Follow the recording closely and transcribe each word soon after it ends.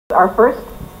Our first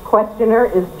questioner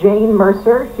is Jane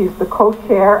Mercer. She's the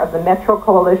co-chair of the Metro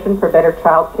Coalition for Better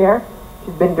Childcare.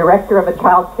 She's been director of a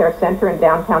childcare center in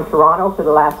downtown Toronto for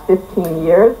the last 15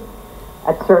 years.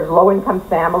 It serves low-income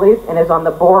families and is on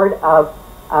the board of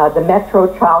the Metro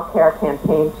Childcare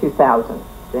Campaign 2000.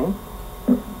 Jane?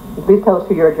 Please tell us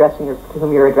to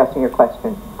whom you're addressing your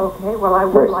question. Okay, well, I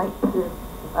would like to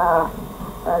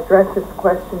address this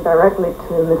question directly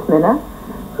to Ms. Minna,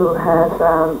 who has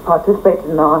participated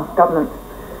in our government.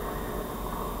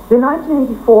 The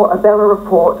 1984 Abella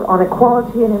Report on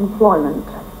Equality in Employment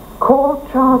called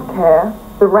childcare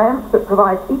the ramp that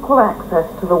provides equal access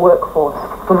to the workforce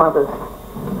for mothers.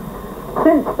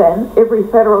 Since then, every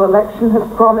federal election has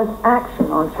promised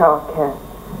action on childcare,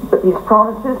 but these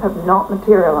promises have not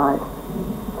materialized.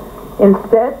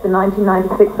 Instead, the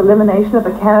 1996 elimination of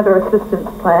the Canada Assistance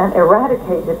Plan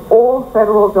eradicated all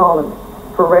federal dollars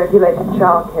for regulated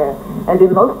childcare, and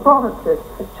in most provinces,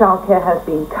 childcare has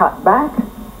been cut back,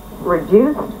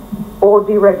 reduced, or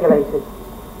deregulated.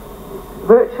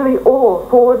 Virtually all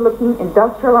forward-looking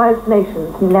industrialized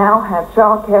nations now have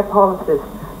childcare policies,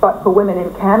 but for women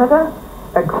in Canada,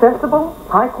 accessible,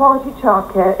 high-quality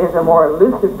childcare is a more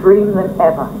elusive dream than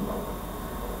ever.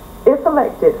 If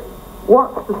elected,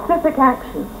 what specific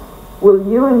actions will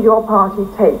you and your party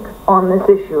take on this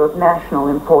issue of national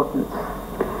importance?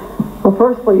 Well,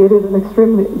 firstly, it is an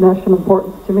extremely national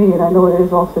importance to me, and I know it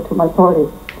is also to my party.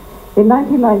 In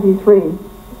 1993,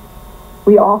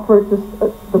 we asked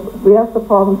the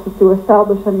provinces to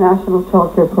establish a national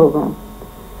childcare program.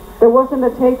 There wasn't a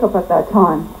take-up at that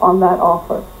time on that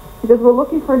offer, because we're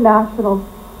looking for national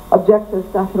objectives,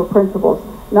 national principles,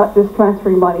 not just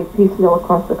transferring money piecemeal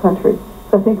across the country.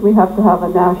 So I think we have to have a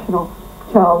national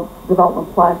child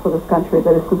development plan for this country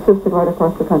that is consistent right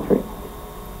across the country.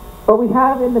 But we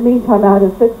have, in the meantime,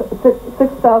 added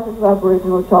 6,000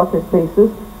 Aboriginal childcare spaces.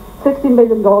 $60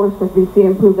 million for BC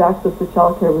improved access to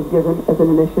childcare was given as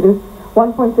an initiative.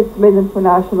 $1.6 million for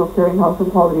National Clearinghouse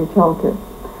and Quality of Childcare.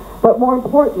 But more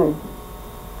importantly,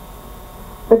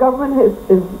 the government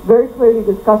is very clearly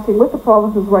discussing with the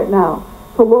provinces right now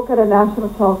to look at a national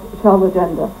child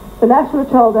agenda. The national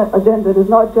child agenda does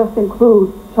not just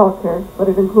include childcare, but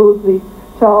it includes the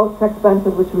child tax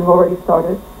benefit, which we've already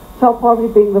started, child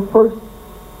poverty being the first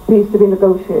piece to be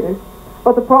negotiated.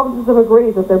 But the provinces have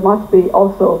agreed that there must be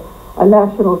also a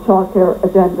national childcare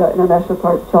agenda and a national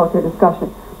childcare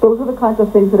discussion. Those are the kinds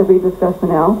of things that are being discussed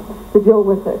now to deal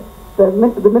with it. The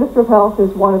Minister of Health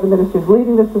is one of the ministers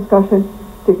leading this discussion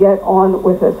to get on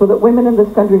with it, so that women in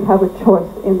this country have a choice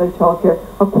in their childcare,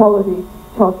 a quality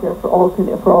childcare for all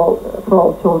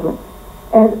children.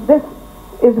 And this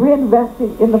is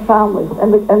reinvesting in the families,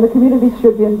 and the communities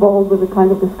should be involved with the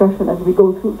kind of discussion as we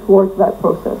go towards that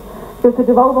process. Because to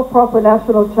develop a proper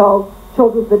national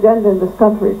children's agenda in this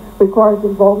country requires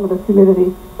involvement of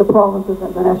community, the provinces,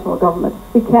 and the national government.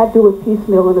 We can't do it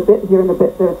piecemeal and a bit here and a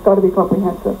bit there. It's got to be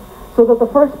comprehensive. So that the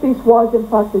first piece was, in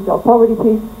fact, the child poverty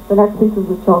piece. The next piece is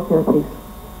the child care piece.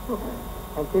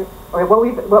 Thank you. Okay,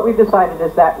 what we've decided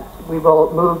is that we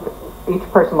will move, each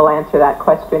person will answer that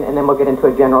question, and then we'll get into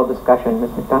a general discussion.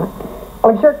 Ms. McDonough?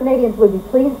 I'm sure Canadians would be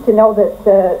pleased to know that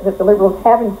that the Liberals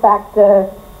have, in fact, a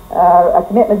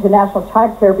commitment to national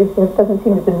childcare, because it doesn't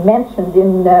seem to have been mentioned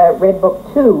in Red Book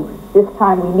 2. This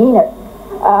time we mean it.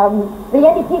 The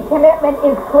NDP commitment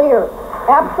is clear,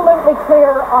 absolutely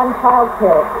clear on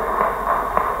childcare.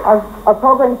 Our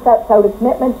program sets out a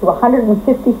commitment to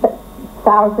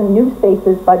 150,000 new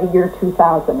spaces by the year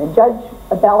 2000. And Judge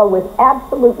Abella was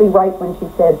absolutely right when she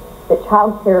said that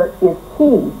childcare is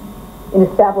key in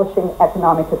establishing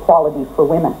economic equality for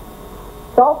women.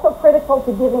 It's also critical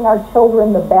to giving our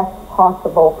children the best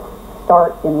possible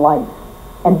start in life,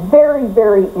 and very,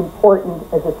 very important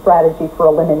as a strategy for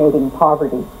eliminating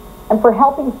poverty and for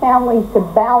helping families to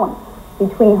balance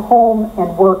between home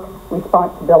and work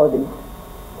responsibilities.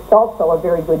 It's also a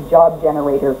very good job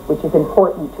generator, which is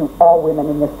important to all women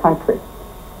in this country.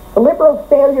 The Liberals'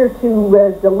 failure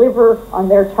to deliver on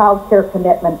their child care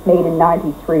commitment made in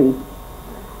 '93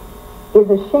 is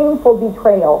a shameful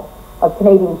betrayal of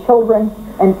Canadian children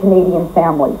and Canadian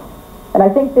families. And I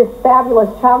think this fabulous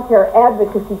child care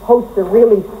advocacy poster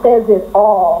really says it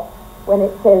all when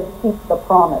it says, "Keep the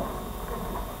promise."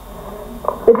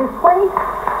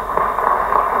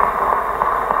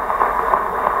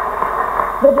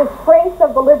 The disgrace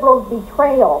of the Liberals'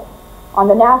 betrayal on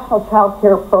the national child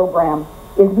care program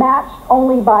is matched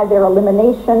only by their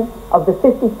elimination of the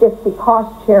 50-50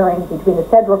 cost sharing between the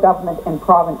federal government and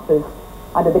provinces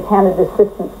under the Canada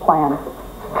Assistance Plan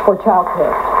for child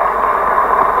care.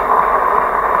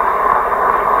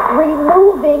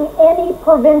 Removing any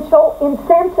provincial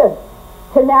incentive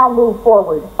to now move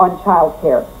forward on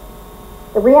childcare.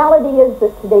 The reality is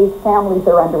that today's families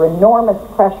are under enormous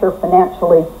pressure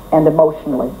financially and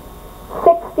emotionally.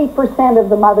 60% of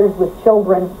the mothers with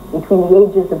children between the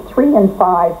ages of 3 and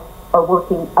 5 are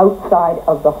working outside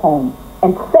of the home.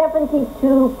 And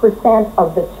 72%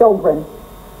 of the children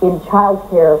in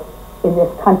childcare in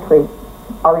this country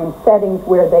are in settings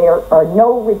where there are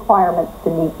no requirements to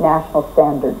meet national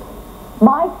standards.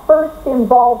 My first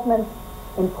involvement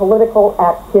in political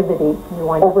activity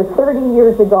over 30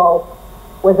 years ago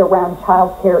was around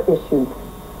childcare issues.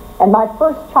 And my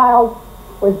first child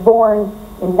was born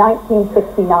in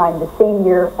 1969, the same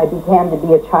year I began to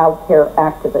be a childcare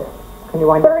activist.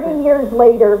 30 years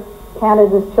later,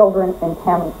 Canada's children and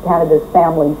Canada's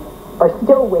families are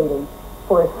still waiting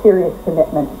for a serious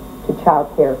commitment to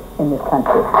childcare in this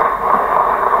country.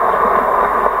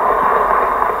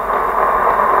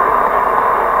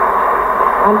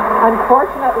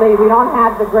 Unfortunately, we don't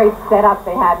have the great setup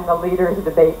they had in the leaders'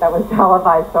 debate that was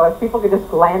televised, so if people could just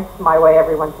glance my way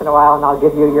every once in a while and I'll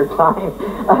give you your time.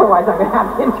 Otherwise, I'm going to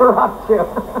have to interrupt you.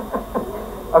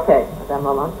 Okay, Madame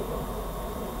Lalonde.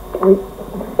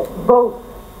 Both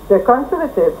the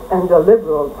Conservatives and the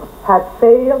Liberals had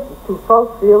failed to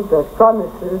fulfill the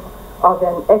promises of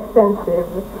an extensive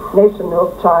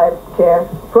national child care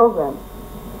program.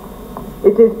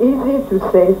 It is easy to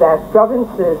say that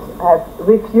provinces have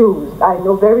refused. I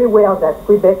know very well that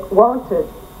Quebec wanted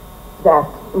that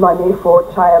money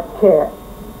for child care.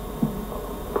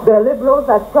 The Liberals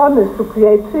had promised to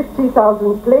create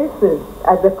 50,000 places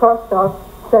at the cost of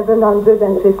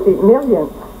 750 million,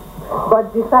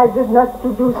 but decided not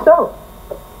to do so,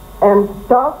 and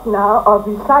talk now of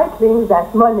recycling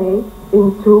that money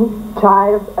into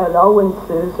child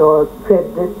allowances or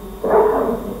credit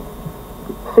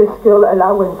fiscal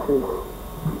allowances.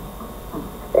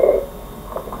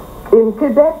 In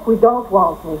Quebec, we don't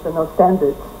want national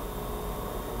standards.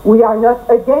 We are not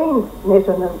against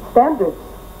national standards,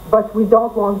 but we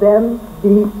don't want them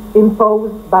be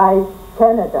imposed by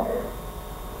Canada.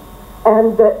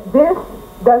 And this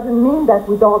doesn't mean that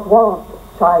we don't want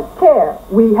child care.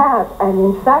 We have, and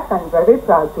in fact, I'm very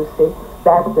proud to say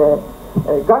that the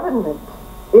government,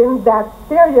 in that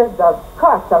period of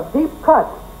cuts, of deep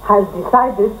cuts, has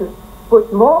decided to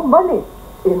put more money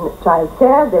in child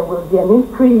care. There will be an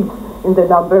increase in the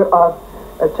number of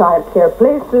child care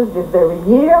places this very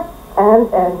year,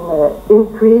 and an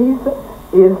increase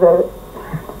is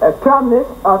a promise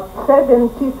of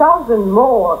 70,000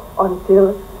 more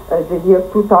until the year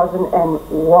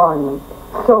 2001.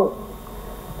 So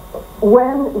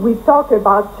when we talk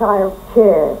about child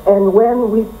care and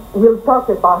when we will talk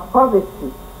about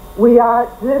poverty, we are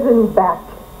driven back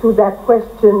to that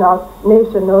question of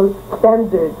national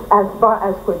standards as far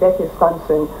as Quebec is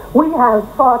concerned. We have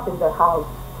fought in the House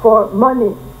for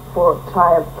money for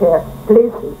child care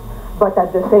places, but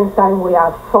at the same time we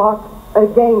have fought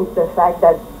against the fact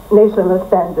that national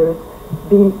standards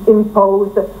be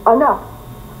imposed on us.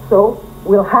 So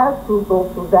we'll have to go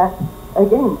through that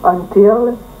again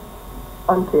until.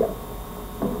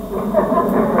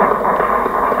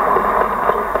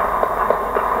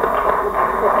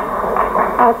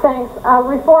 Thanks.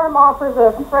 Reform offers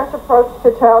a fresh approach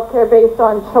to childcare based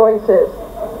on choices.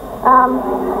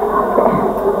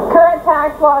 Current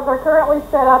tax laws are currently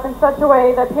set up in such a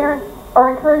way that parents are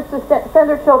encouraged to send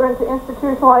their children to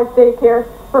institutionalized daycare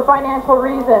for financial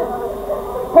reasons.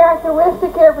 Parents who wish to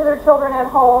care for their children at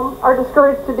home are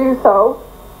discouraged to do so,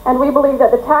 and we believe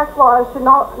that the tax laws should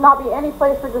not be any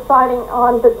place for deciding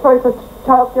on the choice of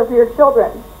childcare for your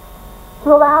children.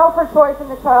 To allow for choice in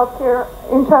childcare,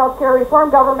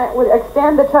 reform government would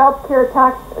extend the childcare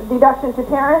tax deduction to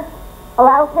parents,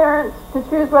 allow parents to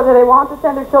choose whether they want to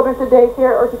send their children to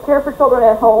daycare or to care for children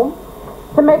at home,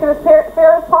 to make it as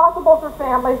fair as possible for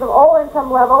families of all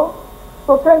income levels.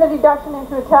 We'll turn the deduction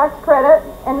into a tax credit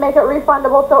and make it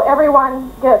refundable so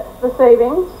everyone gets the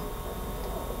savings.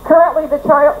 Currently, the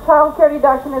child care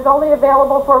deduction is only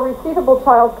available for receivable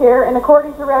child care, and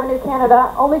according to Revenue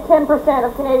Canada, only 10%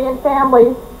 of Canadian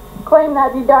families claim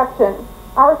that deduction.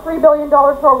 Our $3 billion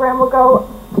program will go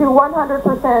to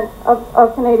 100%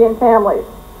 of Canadian families.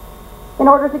 In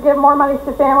order to give more money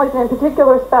to families, and in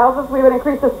particular spouses, we would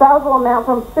increase the spousal amount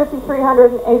from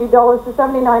 $5,380 to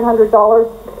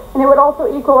 $7,900, and it would also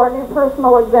equal our new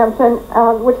personal exemption,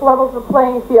 which levels the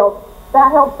playing field.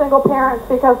 That helps single parents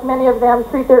because many of them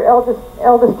treat their eldest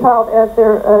child as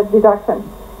their deduction.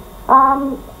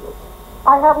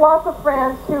 I have lots of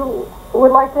friends who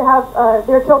would like to have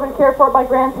their children cared for by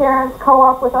grandparents,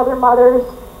 co-op with other mothers,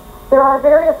 There are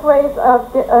various ways of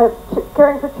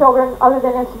caring for children other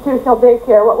than institutional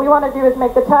daycare. What we want to do is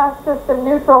make the tax system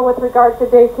neutral with regard to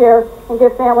daycare and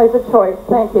give families a choice.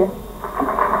 Thank you.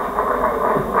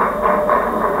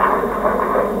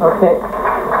 Okay.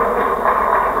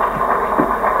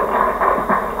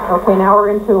 Okay, now we're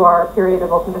into our period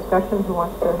of open discussion. Who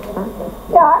wants to start?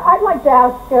 Yeah, I'd like to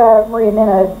ask Maria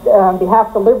Minna, on behalf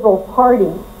of the Liberal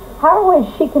Party, how is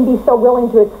she can be so willing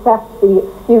to accept the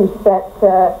excuse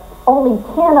that only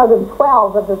 10 out of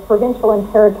 12 of the provincial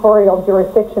and territorial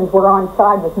jurisdictions were on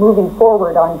side with moving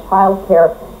forward on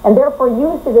childcare, and therefore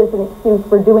used it as an excuse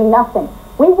for doing nothing.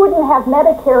 We wouldn't have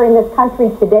Medicare in this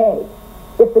country today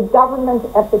if the government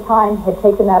at the time had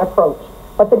taken that approach.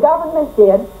 What the government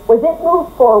did was it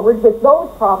moved forward with those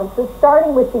provinces,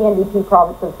 starting with the NDP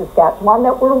province of Saskatchewan,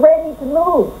 that were ready to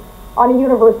move on a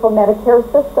universal Medicare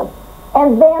system.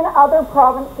 And then other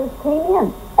provinces came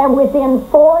in. And within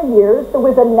 4 years, there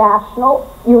was a national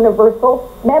universal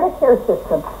Medicare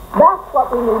system. That's what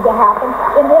we need to happen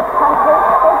in this country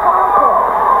for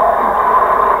childcare.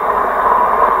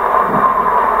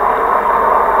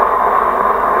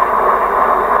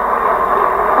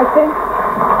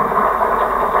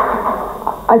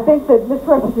 I think that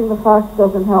misrepresenting the facts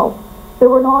doesn't help. There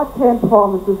were not 10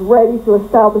 provinces ready to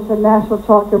establish a national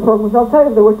childcare program. I'll tell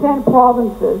you, there were 10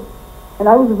 provinces. And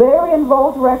I was very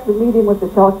involved directly meeting with the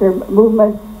childcare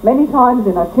movement many times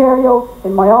in Ontario,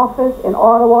 in my office, in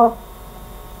Ottawa,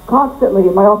 constantly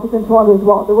in my office in Toronto as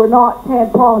well. There were not 10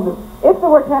 provinces. If there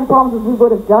were 10 provinces, we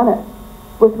would have done it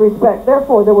with respect.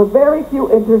 Therefore, there were very few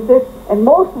interested, and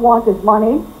most wanted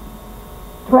money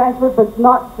transferred, but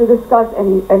not to discuss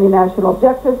any national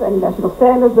objectives, any national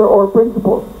standards, or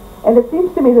principles. And it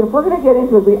seems to me that if we're going to get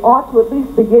into it, we ought to at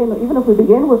least begin, even if we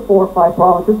begin with 4 or 5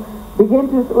 provinces, begin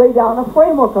to lay down a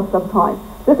framework of some kind.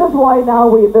 This is why now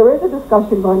there is a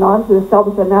discussion going on to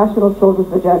establish a national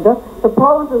children's agenda. The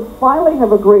provinces finally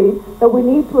have agreed that we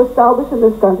need to establish in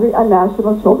this country a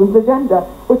national children's agenda,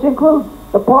 which includes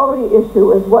the poverty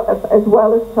issue as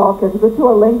well as childcare. The two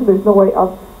are linked. There's no way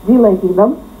of delinking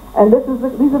them. And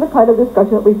these are the kind of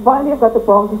discussion that we finally have got the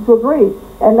provinces to agree,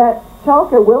 and that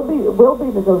childcare will be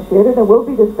negotiated and will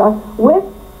be discussed with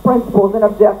principles and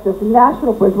objectives,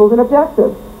 national principles and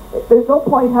objectives. There's no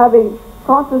point having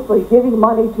constantly giving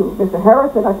money to Mr.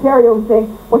 Harris in Ontario and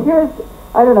saying, well, here's,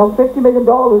 I don't know, $50 million,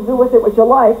 do with it what you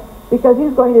like, because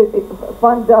he's going to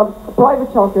fund private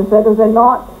childcare centers and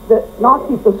not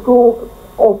keep the school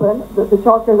open, the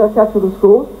childcare that's attached to the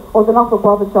schools, or the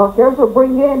not-for-profit childcare, or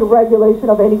bring in regulation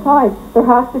of any kind. There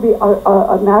has to be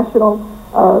a national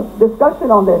discussion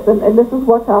on this, and this is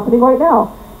what's happening right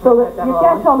now. So that you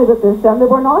can't tell me that there's 10. There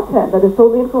were not 10. That is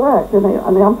totally incorrect, and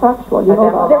I'm factual. You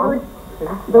know that.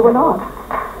 There were not.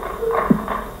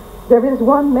 There is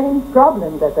one main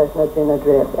problem that has not been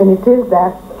addressed, and it is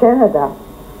that Canada,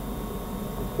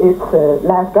 its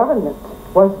last government,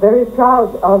 was very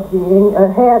proud of being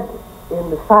ahead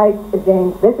in the fight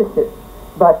against deficit.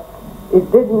 But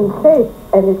it didn't say,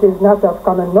 and it is not of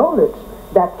common knowledge,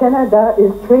 that Canada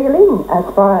is trailing as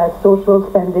far as social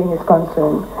spending is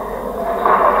concerned.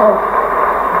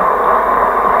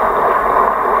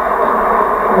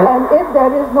 And if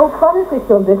there is no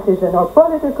political decision or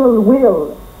political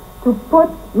will to put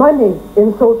money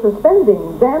in social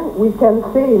spending, then we can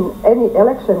say in any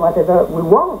election whatever we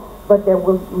want, but there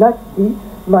will not be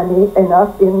money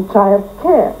enough in child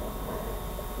care.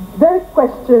 The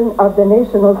question of the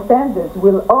national standards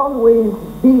will always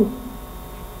be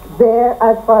there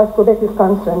as far as Quebec is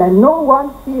concerned, and no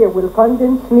one here will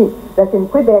convince me that in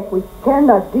Quebec we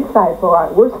cannot decide for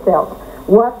ourselves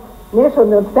what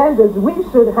national standards we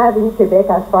should have in Quebec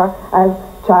as far as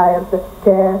child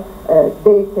care,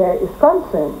 daycare is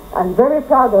concerned. I'm very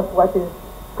proud of what is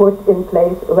put in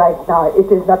place right now.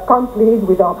 It is not complete,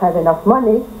 we don't have enough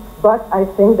money, but I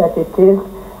think that it is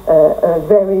a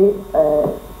very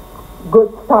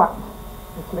good start.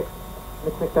 Ms.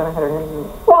 McDonough had her hand.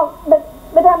 Well, but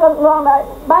Madame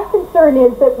Lalonde, my concern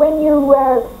is that when you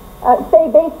say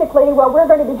basically, well, we're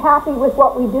going to be happy with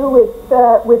what we do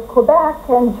with Quebec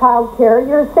and childcare,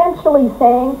 you're essentially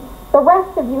saying the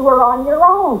rest of you are on your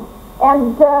own.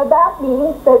 And that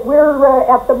means that we're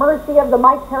at the mercy of the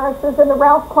Mike Harrises and the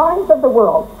Ralph Kleins of the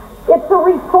world. It's the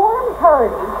Reform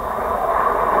Party.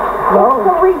 No. It's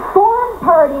the Reform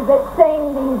party that's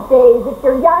saying these days, if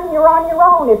you're young, you're on your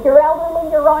own. If you're elderly,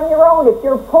 you're on your own. If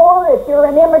you're poor, if you're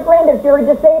an immigrant, if you're a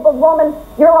disabled woman,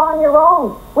 you're on your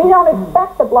own. We don't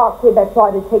expect the Bloc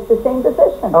Québécois to take the same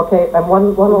position. Okay, and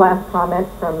one last comment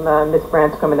from Ms.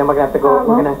 Branscombe, and then we're going to have to go.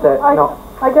 We're going to have to. No.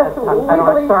 I guess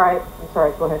I'm sorry.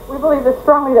 Go ahead. we believe that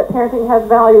strongly that parenting has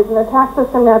values, and the tax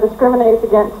system now discriminates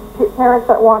against parents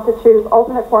that want to choose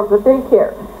alternate forms of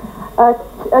daycare.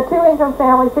 A two-income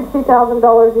family, $60,000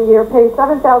 a year, pays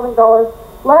 $7,000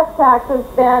 less taxes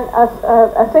than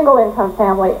a single-income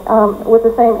family with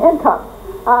the same income.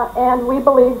 And we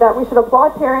believe that we should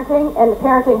applaud parenting, and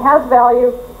parenting has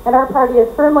value, and our party is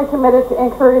firmly committed to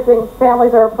encouraging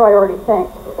families are a priority.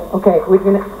 Thanks. Okay, we're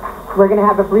going to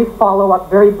have a brief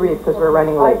follow-up, very brief, because we're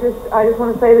running late. I just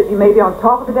want to say that you may be on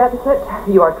top of the deficit,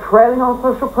 you are trailing on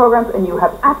social programs, and you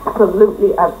have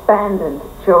absolutely abandoned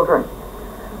children.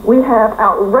 We have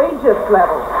outrageous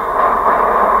levels.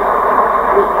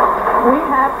 We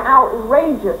have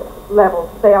outrageous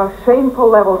levels. They are shameful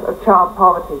levels of child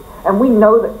poverty. And we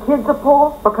know that kids are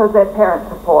poor because their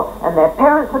parents are poor. And their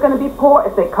parents are going to be poor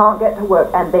if they can't get to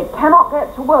work. And they cannot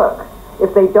get to work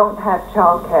if they don't have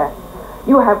childcare.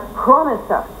 You have promised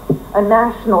us a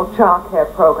national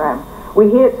childcare program.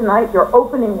 We hear tonight your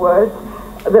opening words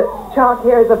that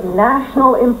childcare is of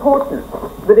national importance,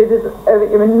 that it is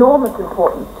of enormous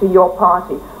importance to your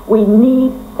party. We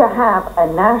need to have a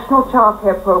national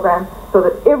childcare program so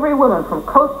that every woman from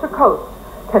coast to coast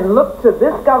can look to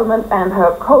this government and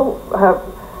her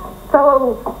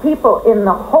fellow people in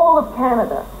the whole of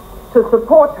Canada to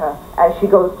support her as she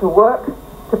goes to work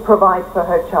to provide for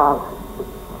her child.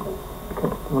 Okay.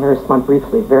 I want to respond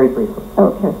briefly, very briefly.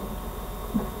 Okay.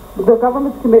 The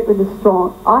government's commitment is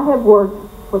strong. I have worked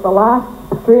for the last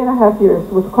 3.5 years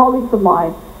with colleagues of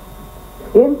mine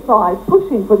inside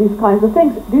pushing for these kinds of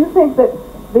things. Do you think that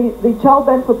the child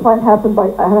benefit plan happened by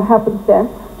happenstance?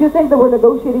 Do you think that we're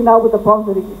negotiating now with the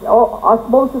provinces that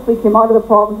osmosisly came out of the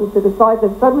provinces to decide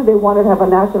that suddenly they wanted to have a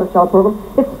national child program?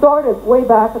 It started way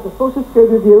back at the Social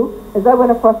Security Review as I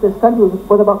went across this country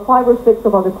with about 5 or 6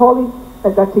 of other colleagues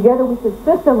that got together. We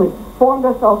consistently formed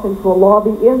ourselves into a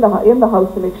lobby in the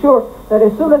House to make sure that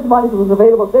as soon as money was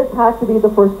available, this had to be the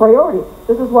first priority.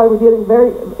 This is why we're dealing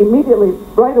very immediately,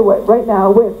 right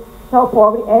now, with child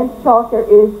poverty, and childcare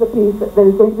is the piece that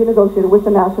is going to be negotiated with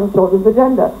the National Children's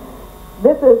Agenda.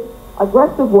 This is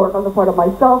aggressive work on the part of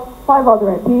myself, 5 other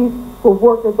MPs who have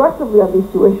worked aggressively on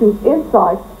these 2 issues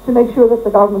inside to make sure that the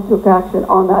government took action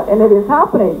on that, and it is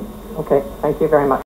happening. Okay, thank you very much.